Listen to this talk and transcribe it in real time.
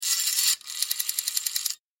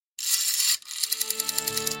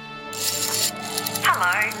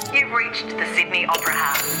You've reached the Sydney Opera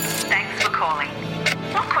House. Thanks for calling.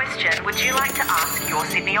 What question would you like to ask your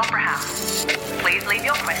Sydney Opera House? Please leave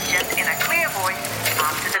your question in a clear voice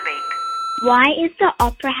after the beep. Why is the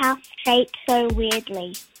Opera House shaped so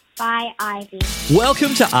weirdly? By Ivy.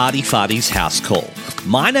 Welcome to Artie Farty's House Call.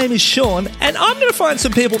 My name is Sean, and I'm going to find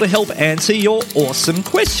some people to help answer your awesome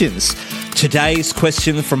questions. Today's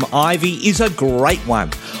question from Ivy is a great one.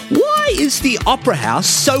 Why is the Opera House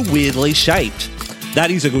so weirdly shaped? That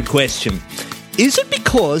is a good question. Is it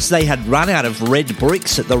because they had run out of red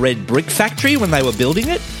bricks at the red brick factory when they were building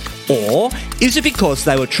it? Or is it because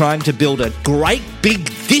they were trying to build a great big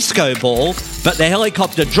disco ball, but the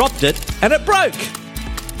helicopter dropped it and it broke?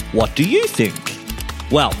 What do you think?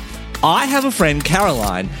 Well, I have a friend,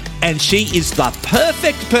 Caroline, and she is the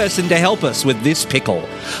perfect person to help us with this pickle.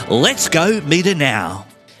 Let's go meet her now.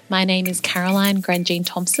 My name is Caroline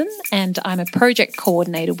Grandjean-Thompson, and I'm a project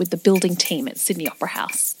coordinator with the building team at Sydney Opera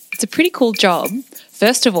House. It's a pretty cool job.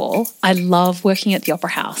 First of all, I love working at the Opera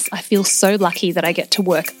House. I feel so lucky that I get to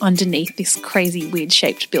work underneath this crazy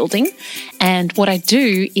weird-shaped building. And what I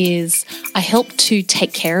do is I help to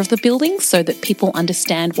take care of the building so that people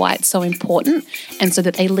understand why it's so important and so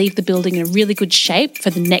that they leave the building in a really good shape for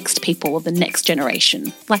the next people of the next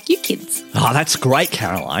generation, like you kids. Oh, that's great,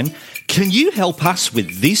 Caroline. Can you help us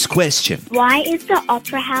with this question? Why is the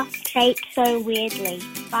Opera House shaped so weirdly?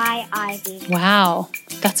 By Ivy. Wow,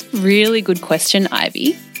 that's a really good question,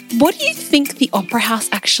 Ivy. What do you think the Opera House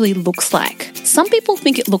actually looks like? Some people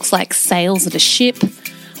think it looks like sails of a ship,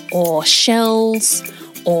 or shells,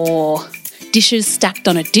 or dishes stacked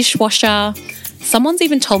on a dishwasher. Someone's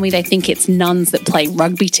even told me they think it's nuns that play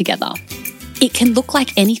rugby together. It can look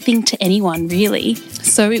like anything to anyone, really.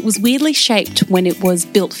 So it was weirdly shaped when it was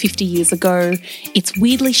built 50 years ago. It's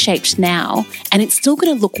weirdly shaped now, and it's still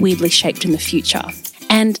going to look weirdly shaped in the future.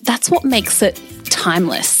 And that's what makes it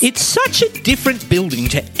timeless. It's such a different building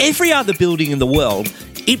to every other building in the world.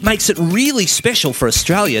 It makes it really special for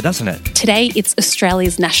Australia, doesn't it? Today, it's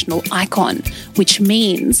Australia's national icon, which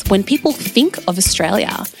means when people think of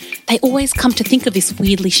Australia, they always come to think of this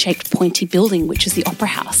weirdly shaped pointy building, which is the Opera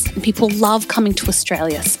House. And people love coming to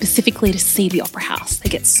Australia specifically to see the Opera House. They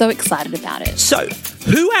get so excited about it. So,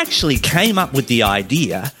 who actually came up with the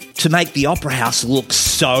idea to make the Opera House look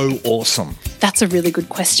so awesome? That's a really good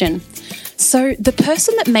question. So, the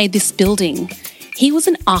person that made this building, he was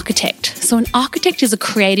an architect. So an architect is a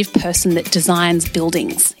creative person that designs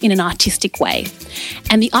buildings in an artistic way.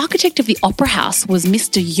 And the architect of the Opera House was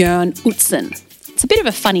Mr. Jørn Utzon. It's a bit of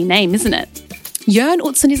a funny name, isn't it? Jørn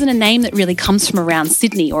Utzon isn't a name that really comes from around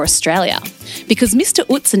Sydney or Australia, because Mr.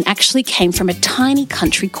 Utzon actually came from a tiny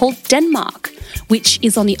country called Denmark, which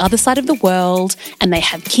is on the other side of the world, and they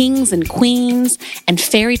have kings and queens, and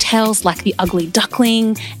fairy tales like The Ugly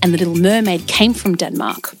Duckling and The Little Mermaid came from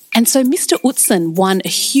Denmark. And so Mr. Utzon won a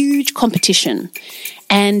huge competition,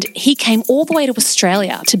 and he came all the way to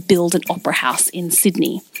Australia to build an opera house in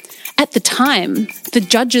Sydney. At the time, the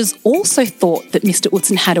judges also thought that Mr.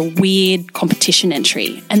 Utzon had a weird competition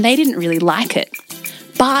entry, and they didn't really like it.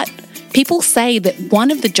 But people say that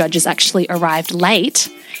one of the judges actually arrived late,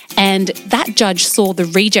 and that judge saw the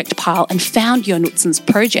reject pile and found Jørn Utzon's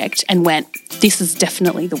project and went, "This is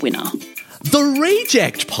definitely the winner." The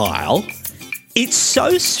reject pile? It's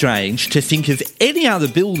so strange to think of any other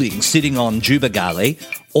building sitting on Juba Gully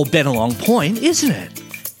or Bennelong Point, isn't it?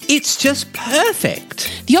 It's just perfect.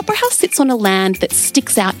 The Opera House sits on a land that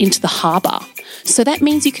sticks out into the harbour. So that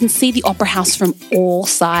means you can see the Opera House from all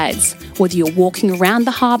sides, whether you're walking around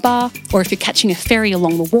the harbour, or if you're catching a ferry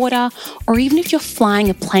along the water, or even if you're flying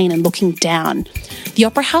a plane and looking down. The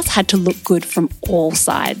Opera House had to look good from all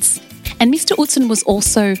sides. And Mr. Utzon was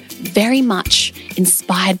also very much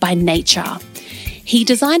inspired by nature. He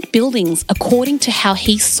designed buildings according to how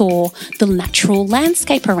he saw the natural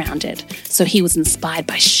landscape around it. So he was inspired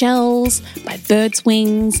by shells, by birds'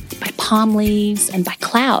 wings, by palm leaves, and by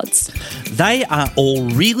clouds. They are all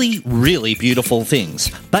really, really beautiful things.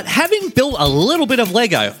 But having built a little bit of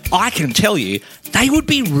Lego, I can tell you, they would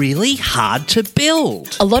be really hard to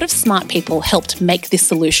build. A lot of smart people helped make this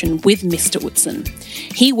solution with Mr. Utzon.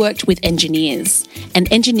 He worked with engineers,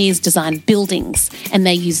 and engineers design buildings, and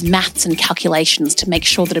they use maths and calculations to make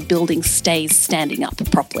sure that a building stays standing up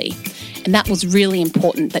properly. And that was really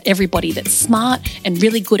important, that everybody that's smart and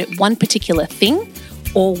really good at one particular thing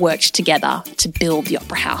all worked together to build the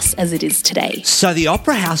Opera House as it is today. So the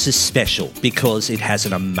Opera House is special because it has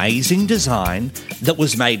an amazing design that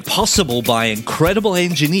was made possible by incredible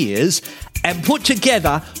engineers and put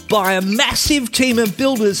together by a massive team of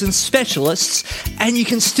builders and specialists, and you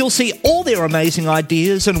can still see all their amazing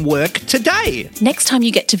ideas and work today. Next time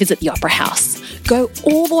you get to visit the Opera House, Go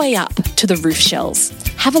all the way up to the roof shells.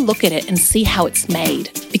 Have a look at it and see how it's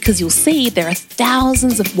made, because you'll see there are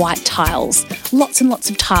thousands of white tiles, lots and lots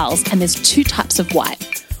of tiles, and there's two types of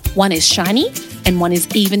white. One is shiny and one is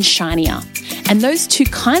even shinier. And those two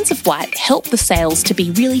kinds of white help the sails to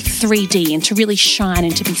be really 3D and to really shine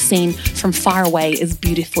and to be seen from far away as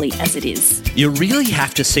beautifully as it is. You really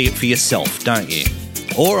have to see it for yourself, don't you?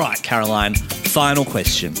 All right, Caroline, final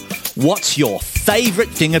question. What's your favourite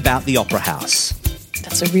thing about the Opera House?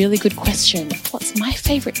 That's a really good question. What's my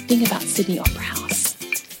favourite thing about Sydney Opera House?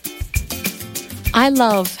 I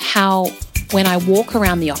love how when I walk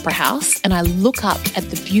around the Opera House and I look up at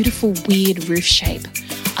the beautiful weird roof shape,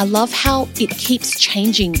 I love how it keeps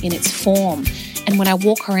changing in its form. And when I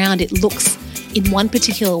walk around, it looks in one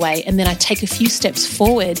particular way, and then I take a few steps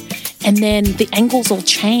forward and then the angles all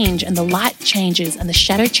change and the light changes and the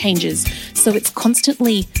shadow changes. So it's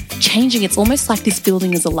constantly changing. It's almost like this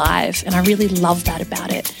building is alive, and I really love that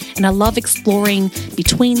about it. And I love exploring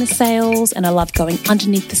between the sails, and I love going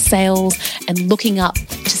underneath the sails and looking up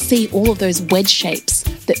to see all of those wedge shapes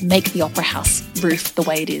that make the Opera House roof the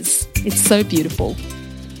way it is. It's so beautiful.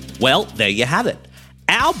 Well, there you have it.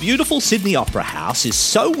 Our beautiful Sydney Opera House is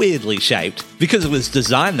so weirdly shaped because it was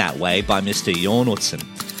designed that way by Mr. Jorn Utzon.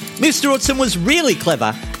 Mr. Utzon was really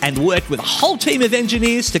clever and worked with a whole team of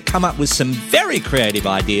engineers to come up with some very creative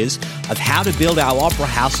ideas of how to build our Opera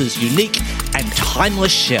House's unique and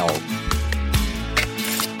timeless shell.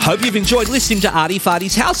 Hope you've enjoyed listening to Artie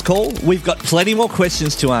Farty's House Call. We've got plenty more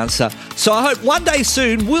questions to answer, so I hope one day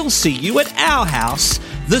soon we'll see you at our house,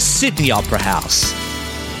 the Sydney Opera House.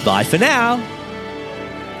 Bye for now.